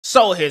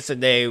So here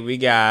today we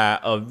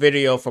got a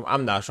video from,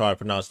 I'm not sure how to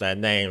pronounce that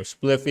name,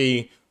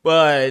 Spliffy,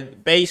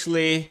 but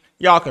basically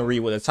y'all can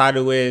read what the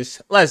title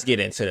is. Let's get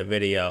into the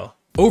video.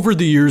 Over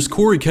the years,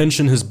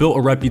 CoryxKenshin has built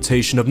a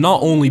reputation of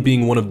not only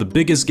being one of the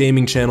biggest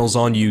gaming channels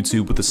on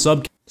YouTube with a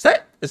sub Is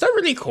that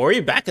really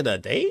Cory back in the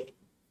day?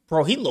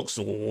 Bro, he looks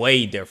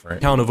way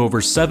different. Count of over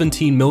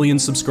 17 million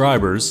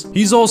subscribers.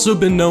 He's also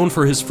been known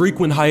for his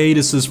frequent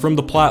hiatuses from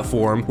the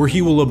platform, where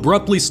he will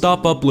abruptly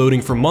stop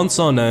uploading for months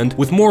on end,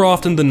 with more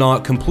often than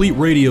not complete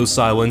radio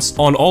silence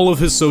on all of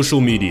his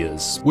social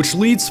medias, which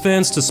leads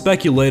fans to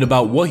speculate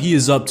about what he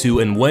is up to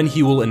and when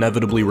he will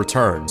inevitably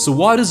return. So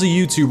why does a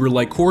YouTuber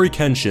like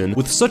CoryxKenshin,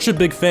 with such a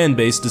big fan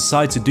base,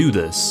 decide to do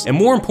this? And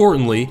more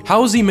importantly,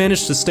 how has he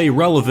managed to stay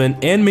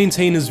relevant and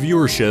maintain his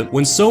viewership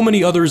when so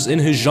many others in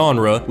his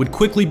genre would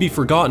quickly be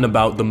forgotten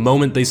about the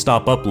moment they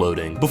stop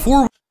uploading?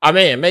 I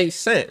mean, it makes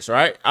sense,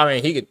 right? I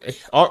mean, he could,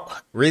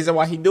 reason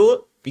why he do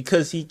it,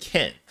 because he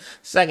can.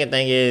 Second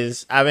thing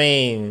is, I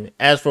mean,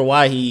 as for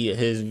why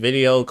his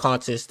video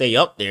content stay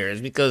up there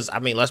is because, I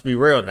mean, let's be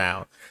real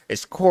now,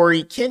 it's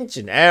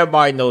CoryxKenshin.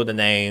 Everybody know the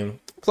name.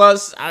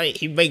 Plus, I mean,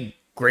 he make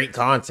great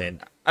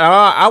content.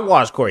 I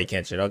watch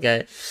CoryxKenshin,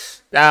 okay?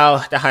 Now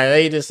the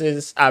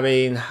hiatuses, I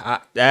mean,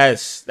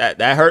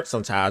 that hurts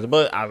sometimes,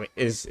 but I mean,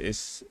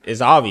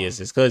 it's obvious.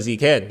 It's because he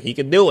can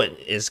do it.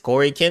 It's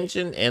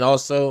CoryxKenshin, and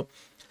also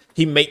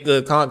he make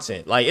good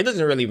content. Like, it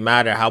doesn't really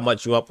matter how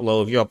much you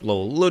upload. If you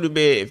upload a little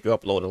bit, if you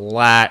upload a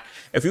lot,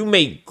 if you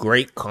make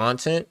great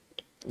content,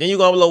 then you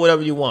can upload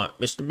whatever you want.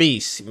 Mr.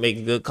 Beast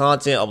makes good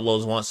content,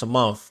 uploads once a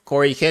month.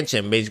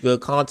 CoryxKenshin makes good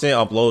content,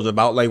 uploads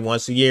about like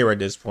once a year at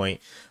this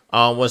point.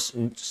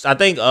 I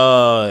think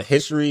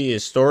history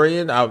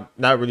historian, I'm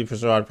not really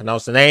sure how to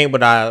pronounce the name,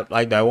 but I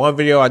like that one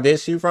video I did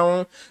see from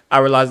him. I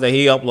realized that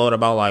he upload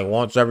about like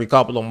once every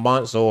couple of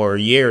months or a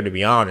year, to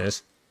be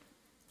honest.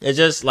 It's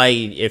just like,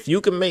 if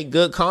you can make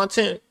good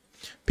content,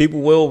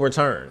 people will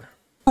return.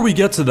 Before we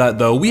get to that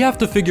though, we have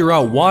to figure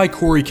out why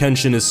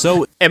CoryxKenshin is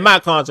so— and my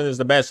content is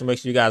the best, so make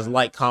sure you guys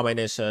like, comment,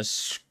 and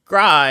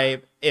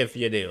subscribe if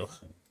you do—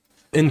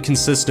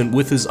 inconsistent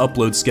with his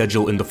upload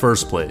schedule in the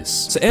first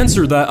place. To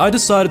answer that, I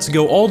decided to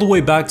go all the way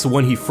back to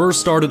when he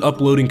first started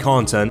uploading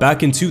content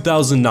back in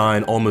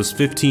 2009, almost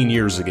 15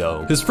 years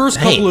ago. His first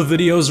couple of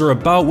videos are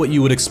about what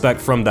you would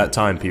expect from that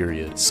time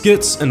period.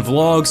 Skits and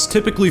vlogs,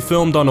 typically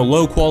filmed on a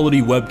low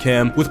quality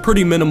webcam with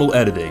pretty minimal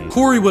editing.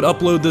 Cory would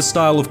upload this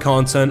style of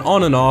content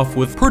on and off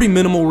with pretty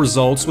minimal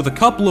results, with a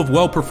couple of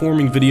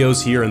well-performing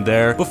videos here and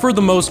there, but for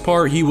the most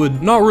part he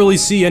would not really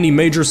see any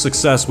major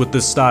success with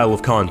this style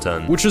of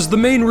content, which is the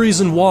main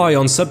reason why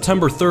on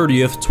September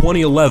 30th,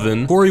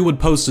 2011, Cory would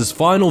post his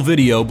final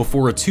video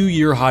before a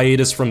 2-year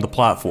hiatus from the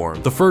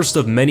platform, the first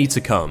of many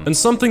to come. And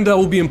something that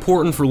will be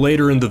important for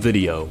later in the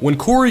video. When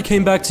Cory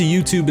came back to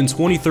YouTube in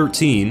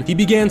 2013, he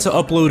began to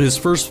upload his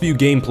first few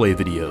gameplay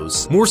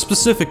videos, more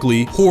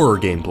specifically, horror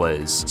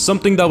gameplays,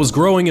 something that was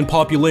growing in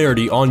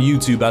popularity on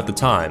YouTube at the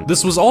time.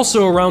 This was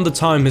also around the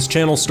time his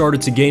channel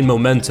started to gain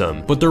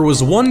momentum, but there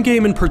was one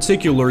game in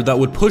particular that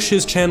would push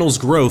his channel's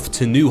growth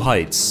to new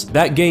heights,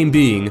 that game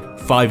being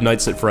Five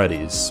Nights at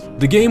Freddy's.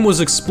 The game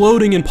was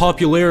exploding in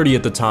popularity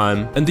at the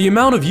time, and the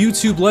amount of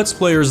YouTube Let's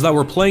Players that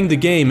were playing the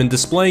game and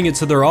displaying it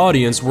to their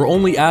audience were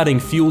only adding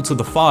fuel to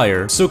the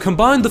fire. So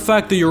combine the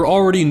fact that you're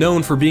already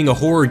known for being a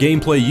horror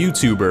gameplay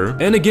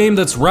YouTuber, and a game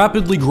that's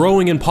rapidly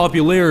growing in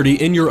popularity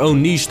in your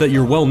own niche that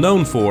you're well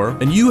known for,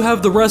 and you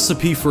have the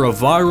recipe for a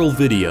viral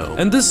video.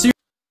 And this year—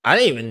 I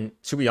didn't even,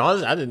 to be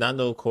honest, I did not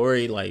know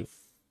Cory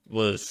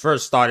was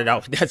first started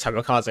out with that type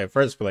of content in the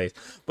first place,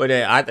 but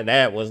then after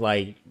that was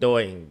like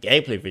doing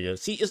gameplay videos.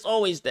 See, it's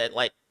always that,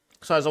 like,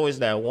 so it's always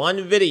that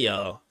one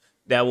video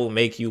that will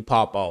make you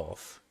pop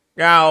off.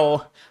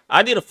 Now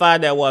I need to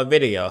find that one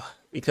video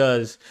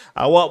because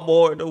I want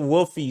more of the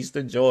wolfies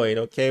to join.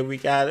 Okay, we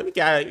got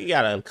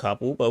a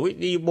couple, but we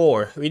need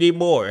more.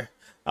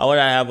 I want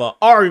to have an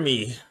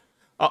army.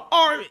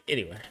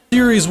 Anyway. The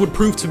series would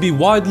prove to be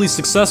widely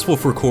successful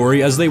for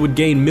Cory, as they would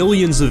gain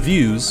millions of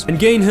views and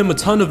gain him a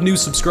ton of new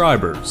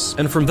subscribers.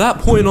 And from that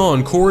point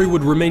on, Cory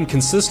would remain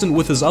consistent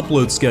with his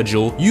upload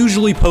schedule,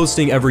 usually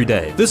posting every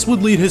day. This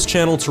would lead his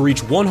channel to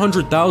reach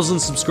 100,000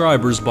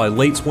 subscribers by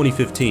late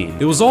 2015.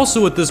 It was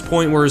also at this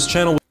point where his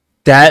channel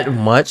that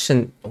much,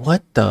 and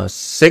what the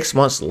 6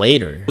 months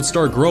later would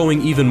start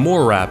growing even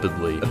more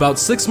rapidly. About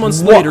 6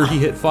 months later, he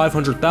hit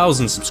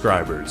 500,000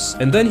 subscribers,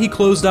 and then he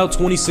closed out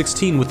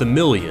 2016 with 1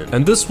 million.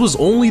 And this was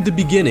only the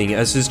beginning,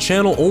 as his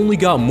channel only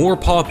got more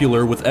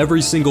popular with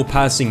every single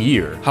passing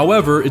year.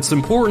 However, it's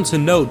important to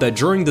note that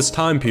during this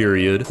time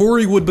period,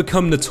 Cory would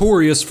become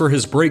notorious for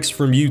his breaks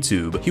from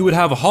YouTube. He would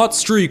have a hot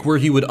streak where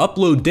he would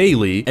upload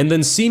daily, and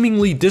then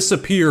seemingly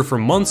disappear for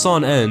months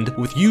on end,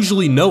 with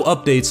usually no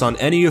updates on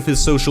any of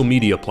his social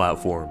media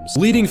platforms,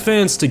 leading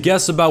fans to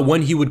guess about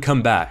when he would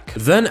come back.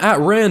 Then at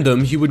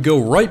random, he would go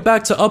right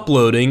back to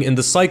uploading and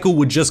the cycle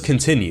would just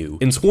continue.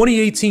 In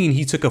 2018,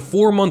 he took a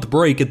 4-month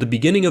break at the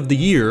beginning of the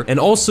year and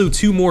also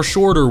 2 more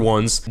shorter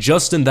ones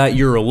just in that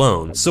year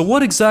alone. So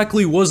what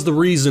exactly was the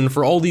reason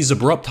for all these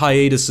abrupt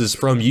hiatuses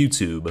from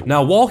YouTube?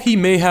 Now, while he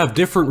may have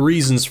different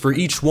reasons for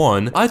each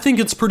one, I think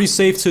it's pretty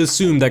safe to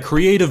assume that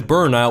creative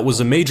burnout was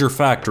a major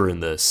factor in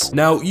this.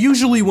 Now,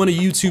 usually when a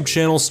YouTube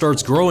channel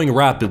starts growing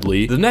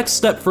rapidly, the next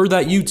step for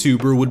that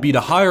YouTuber would be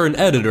to hire an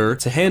editor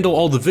to handle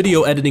all the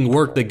video editing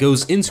work that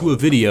goes into a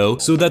video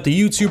so that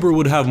the YouTuber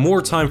would have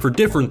more time for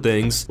different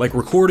things like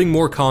recording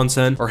more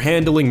content or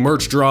handling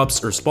merch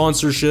drops or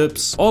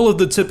sponsorships, all of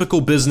the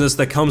typical business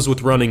that comes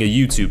with running a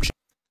YouTube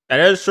channel. That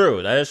is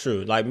true. That is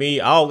true. Like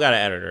me, I don't got an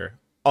editor.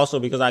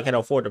 Also because I can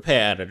afford to pay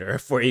an editor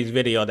for each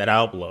video that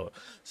I upload.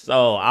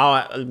 So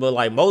but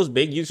like most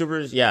big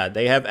YouTubers, yeah,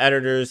 they have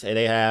editors and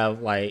they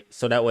have like,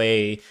 so that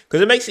way, because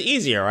it makes it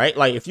easier, right?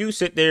 Like if you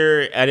sit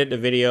there, edit the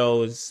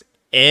videos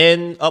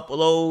and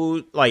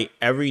upload like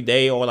every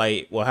day or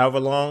like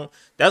however long,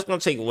 that's going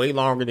to take way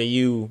longer than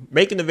you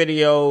making the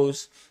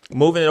videos,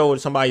 moving it over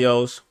to somebody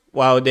else.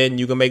 Well, then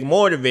you can make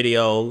more of the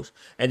videos,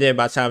 and then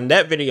by the time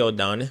that video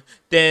done,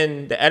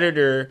 then the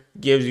editor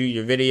gives you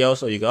your video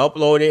so you can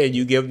upload it, and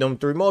you give them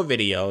 3 more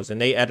videos,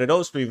 and they edit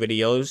those 3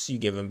 videos, you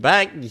give them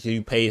back,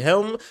 you pay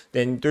him,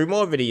 then 3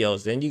 more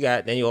videos, then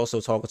you also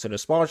talking to the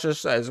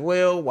sponsors as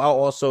well, while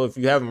also if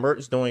you have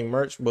merch, doing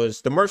merch, but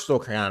the merch store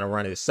kind of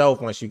run itself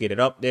once you get it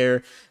up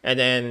there, and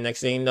then next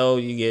thing you know,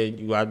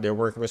 you out there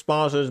working with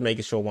sponsors,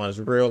 making sure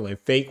one's real and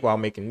fake while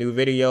making new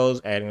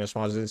videos, adding the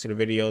sponsors into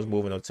the videos,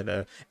 moving them to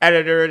the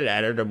editor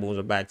moves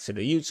it back to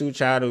the YouTube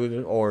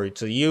channel or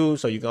to you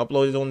so you can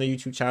upload it on the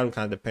YouTube channel.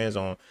 Kind of depends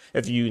on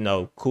if you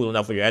know cool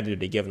enough for your editor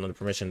to give them the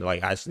permission to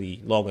like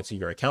actually log into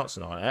your accounts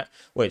and all that,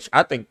 which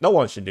I think no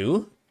one should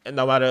do, and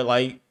no matter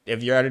like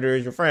if your editor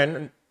is your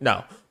friend,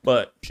 no.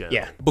 But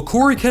yeah. But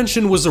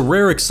CoryxKenshin was a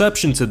rare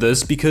exception to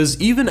this because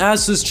even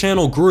as his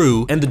channel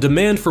grew and the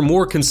demand for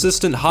more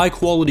consistent high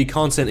quality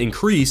content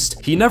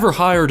increased, he never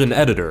hired an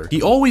editor.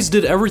 He always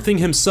did everything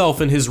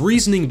himself, and his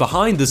reasoning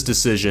behind this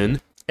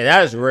decision, and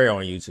that is rare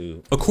on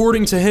YouTube,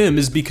 according to him,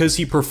 is because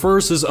he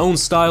prefers his own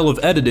style of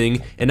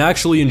editing and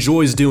actually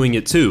enjoys doing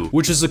it too,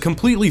 which is a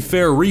completely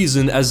fair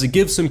reason as it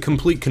gives him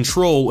complete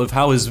control of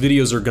how his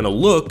videos are gonna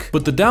look.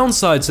 But the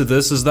downside to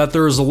this is that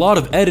there is a lot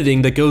of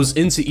editing that goes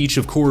into each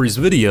of Cory's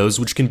videos,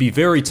 which can be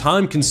very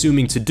time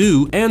consuming to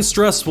do and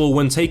stressful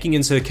when taking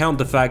into account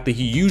the fact that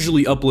he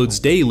usually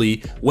uploads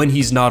daily when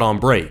he's not on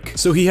break.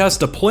 So he has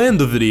to plan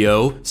the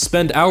video,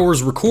 spend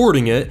hours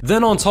recording it,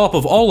 then on top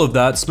of all of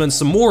that spend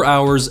some more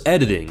hours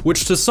editing,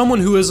 which to someone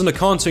who isn't a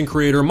content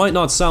creator might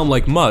not sound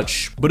like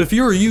much, but if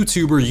you're a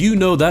YouTuber, you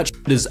know that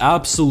shit is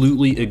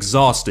absolutely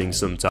exhausting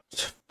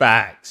sometimes.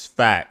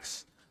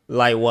 Facts.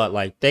 Like what?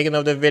 Like thinking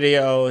of the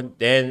video,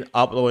 then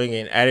uploading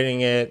and editing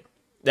it.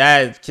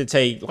 That could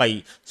take,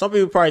 like, some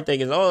people probably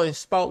think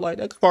it's about like,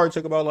 that could probably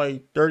take about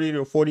like 30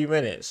 to 40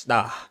 minutes.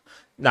 Nah,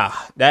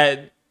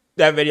 that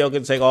video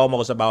can take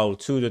almost about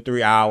 2 to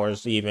 3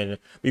 hours even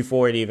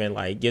before it even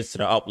like gets to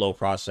the upload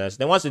process.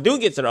 Then once it do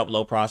get to the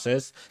upload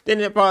process,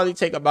 then it probably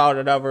take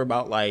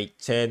about like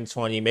 10,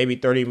 20, maybe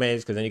 30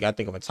 minutes, because then you got to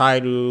think of a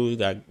title, you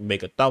got to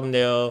make a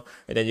thumbnail,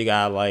 and then you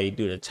got to like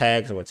do the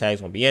tags, and what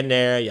tags gonna be in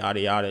there, yada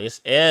yada.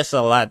 It's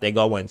a lot that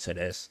go into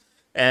this,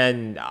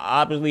 and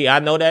obviously I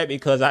know that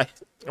because I'm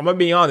gonna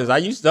be honest, I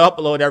used to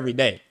upload every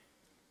day.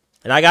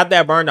 And I got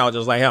that burnout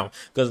just like him,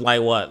 because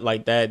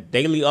like that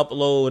daily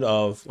upload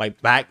of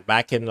like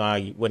back in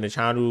like when the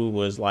channel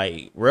was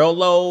like real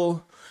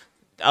low,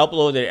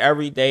 uploaded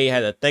every day, had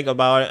to think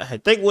about it,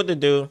 had to think what to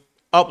do,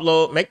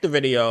 upload, make the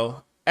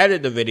video,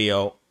 edit the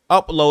video,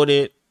 upload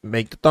it,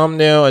 make the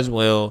thumbnail as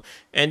well,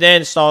 and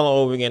then start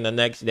over again the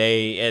next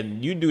day.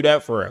 And you do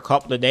that for a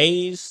couple of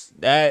days,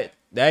 that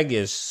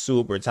gets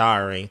super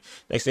tiring.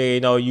 Next thing you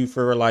know, you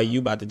feel like you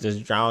about to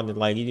just drown in,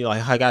 like, you know,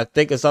 like I gotta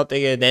think of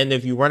something, and then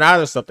if you run out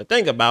of stuff to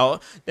think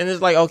about, then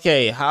it's like,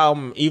 okay,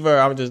 either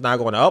I'm just not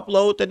going to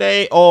upload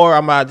today, or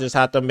I might just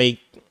have to make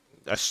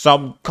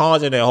some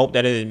content and hope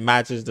that it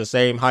matches the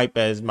same hype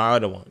as my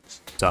other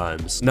ones.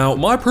 Now,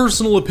 my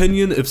personal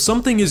opinion, if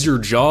something is your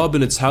job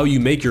and it's how you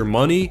make your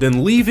money,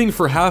 then leaving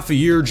for half a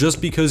year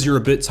just because you're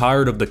a bit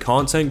tired of the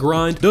content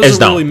grind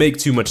doesn't really make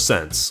too much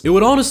sense. It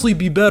would honestly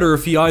be better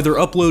if he either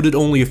uploaded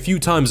only a few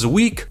times a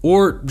week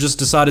or just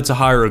decided to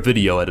hire a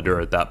video editor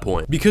at that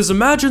point. Because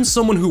imagine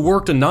someone who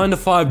worked a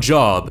 9-to-5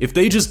 job if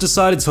they just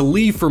decided to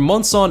leave for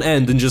months on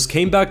end and just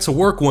came back to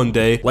work one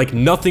day like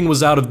nothing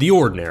was out of the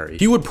ordinary.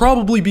 He would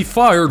probably be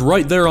fired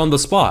right there on the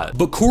spot.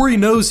 But Cory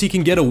knows he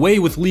can get away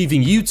with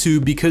leaving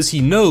YouTube because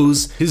he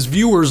knows his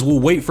viewers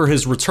will wait for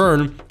his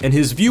return and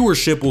his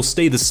viewership will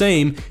stay the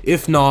same,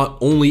 if not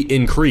only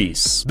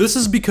increase. This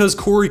is because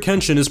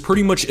CoryxKenshin is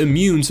pretty much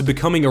immune to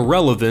becoming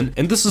irrelevant,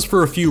 and this is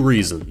for a few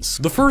reasons.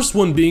 The first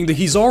one being that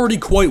he's already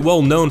quite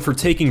well known for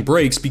taking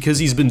breaks because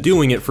he's been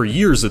doing it for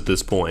years at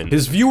this point.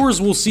 His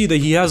viewers will see that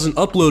he hasn't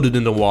uploaded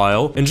in a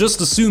while and just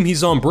assume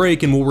he's on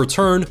break and will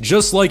return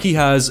just like he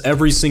has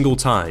every single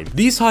time.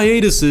 These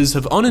hiatuses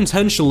have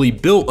unintentionally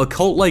built a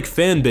cult-like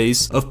fan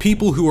base of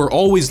people who are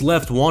always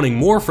left wanting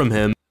more from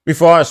him.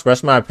 Before I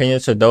express my opinion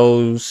to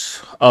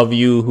those of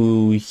you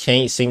who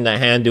can't seem to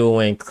handle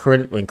when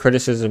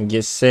criticism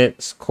gets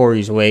sent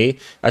Corey's way,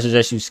 I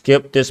suggest you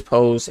skip this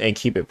post and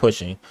keep it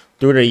pushing.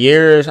 Through the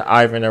years,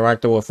 I've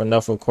interacted with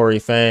enough of Cory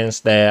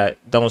fans that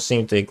don't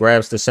seem to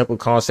grasp the simple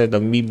concept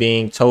of me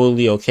being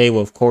totally okay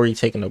with Cory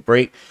taking a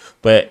break,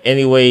 but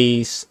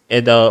always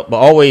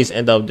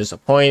end up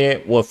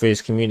disappointed with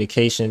his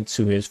communication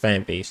to his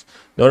fan base.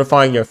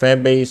 Notifying your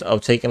fan base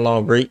of taking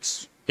long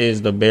breaks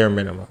is the bare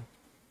minimum.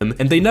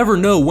 And they never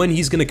know when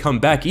he's gonna come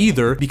back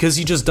either, because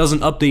he just doesn't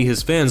update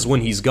his fans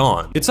when he's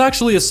gone. It's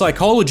actually a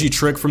psychology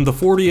trick from the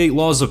 48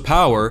 Laws of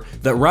Power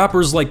that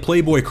rappers like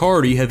Playboi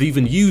Carti have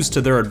even used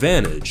to their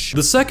advantage.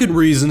 The second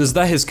reason is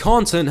that his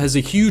content has a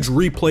huge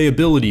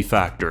replayability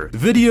factor.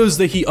 Videos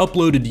that he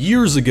uploaded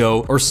years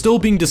ago are still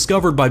being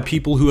discovered by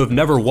people who have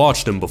never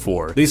watched him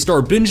before. They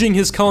start binging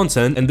his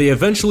content and they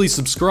eventually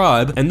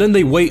subscribe, and then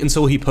they wait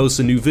until he posts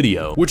a new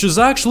video, which is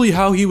actually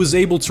how he was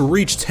able to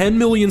reach 10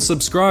 million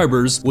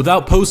subscribers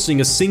without posting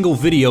a single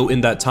video in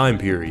that time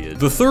period.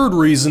 The third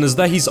reason is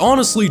that he's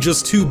honestly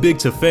just too big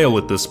to fail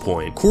at this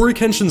point.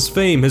 CoryxKenshin's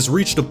fame has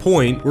reached a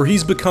point where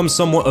he's become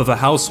somewhat of a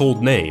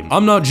household name.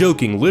 I'm not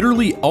joking,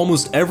 literally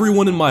almost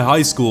everyone in my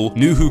high school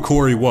knew who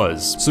Cory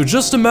was. So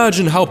just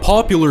imagine how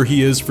popular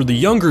he is for the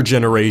younger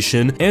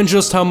generation and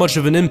just how much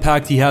of an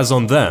impact he has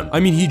on them.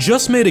 I mean, he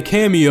just made a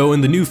cameo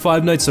in the new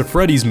Five Nights at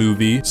Freddy's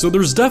movie, so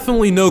there's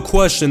definitely no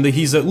question that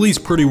he's at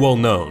least pretty well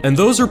known. And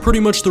those are pretty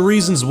much the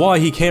reasons why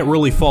he can't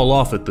really fall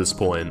off at this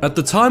point. At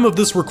the time of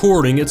this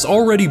recording, it's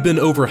already been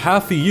over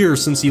half a year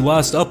since he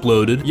last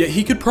uploaded, yet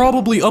he could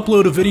probably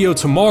upload a video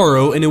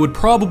tomorrow and it would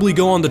probably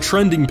go on the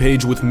trending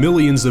page with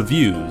millions of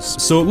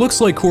views. So it looks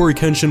like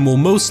CoryxKenshin will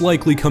most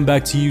likely come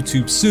back to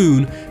YouTube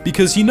soon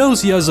because he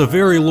knows he has a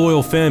very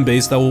loyal fan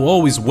base that will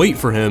always wait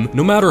for him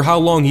no matter how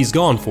long he's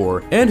gone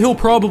for, and he'll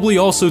probably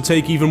also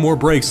take even more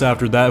breaks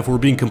after that if we're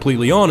being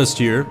completely honest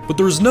here. But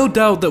there's no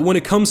doubt that when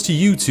it comes to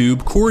YouTube,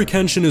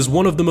 CoryxKenshin is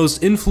one of the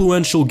most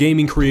influential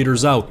gaming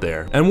creators out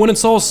there, and when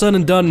it's all said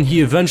and done and he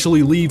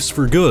eventually leaves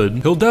for good,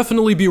 he'll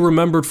definitely be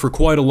remembered for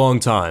quite a long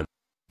time.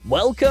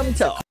 Welcome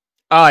to...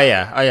 Oh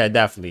yeah,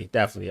 definitely.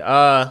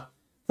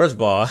 First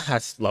of all, I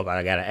just love what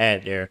I gotta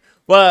add there.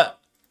 But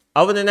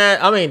other than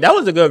that, I mean, that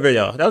was a good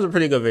video. That was a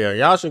pretty good video.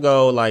 Y'all should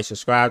go like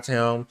subscribe to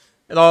him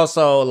and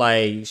also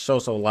like show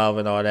some love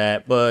and all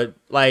that. But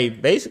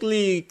like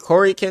basically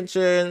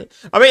CoryxKenshin,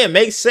 I mean, it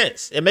makes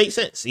sense. It makes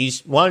sense.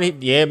 He's one,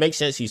 yeah, it makes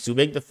sense. He's too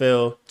big to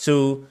fail.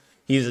 Two,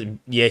 he's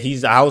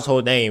a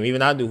household name.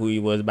 Even I knew who he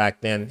was back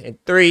then. And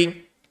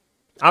three,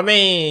 I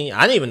mean,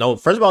 I didn't even know.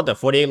 First of all, the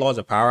 48 Laws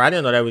of Power, I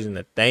didn't know that was in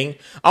the thing.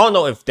 I don't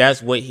know if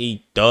that's what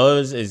he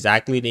does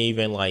exactly to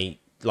even like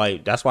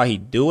that's why he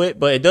do it,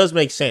 but it does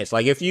make sense.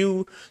 Like if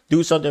you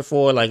do something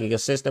for like a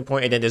consistent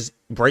point and then just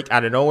break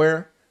out of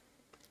nowhere,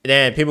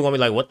 then people gonna be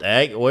like, what the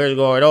heck? Where's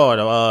going on?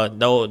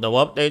 No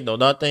update, no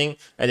nothing.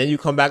 And then you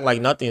come back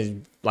like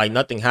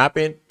nothing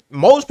happened.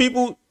 Most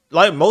people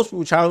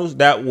channels,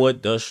 that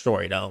would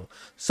destroy them.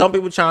 Some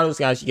people channels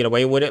can actually get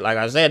away with it. Like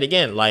I said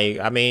again, like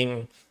I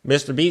mean,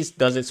 Mr. Beast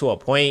does it to a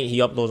point. He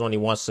uploads only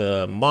once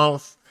a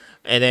month.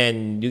 And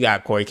then you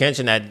got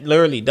CoryxKenshin that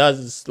literally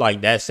does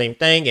like that same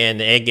thing,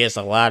 and it gets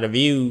a lot of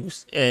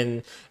views.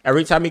 And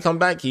every time he come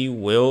back, he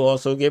will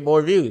also get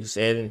more views.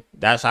 And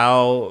that's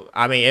how,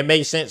 I mean, it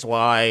makes sense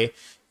why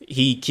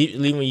he keeps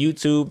leaving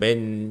YouTube.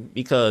 And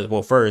because,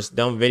 well, first,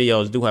 them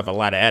videos do have a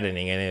lot of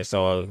editing in it,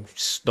 so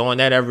doing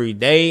that every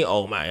day,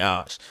 oh my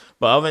gosh.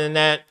 But other than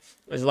that,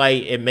 it's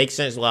like it makes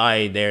sense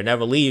why they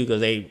never leave,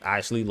 because they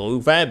actually loyal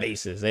fan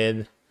bases,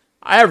 and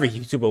every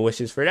YouTuber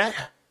wishes for that.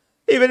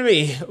 Even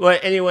me.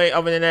 But anyway,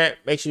 other than that,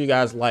 make sure you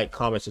guys like,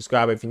 comment,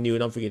 subscribe if you're new.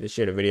 Don't forget to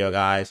share the video,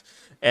 guys.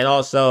 And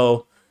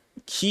also,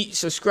 keep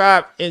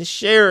subscribe and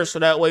share so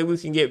that way we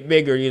can get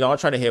bigger. You know, I'll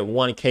try to hit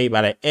 1K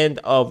by the end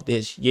of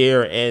this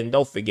year. And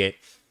don't forget,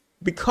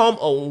 become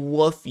a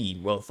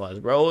woofie with us,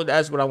 bro.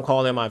 That's what I'm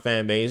calling my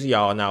fan base.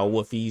 Y'all now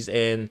woofies.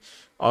 And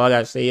all I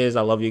gotta say is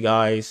I love you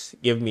guys.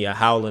 Give me a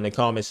howl in the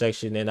comment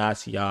section, and I'll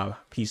see y'all.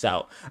 Peace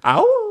out.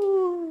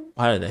 Ow!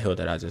 Why the hell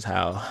did I just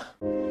howl?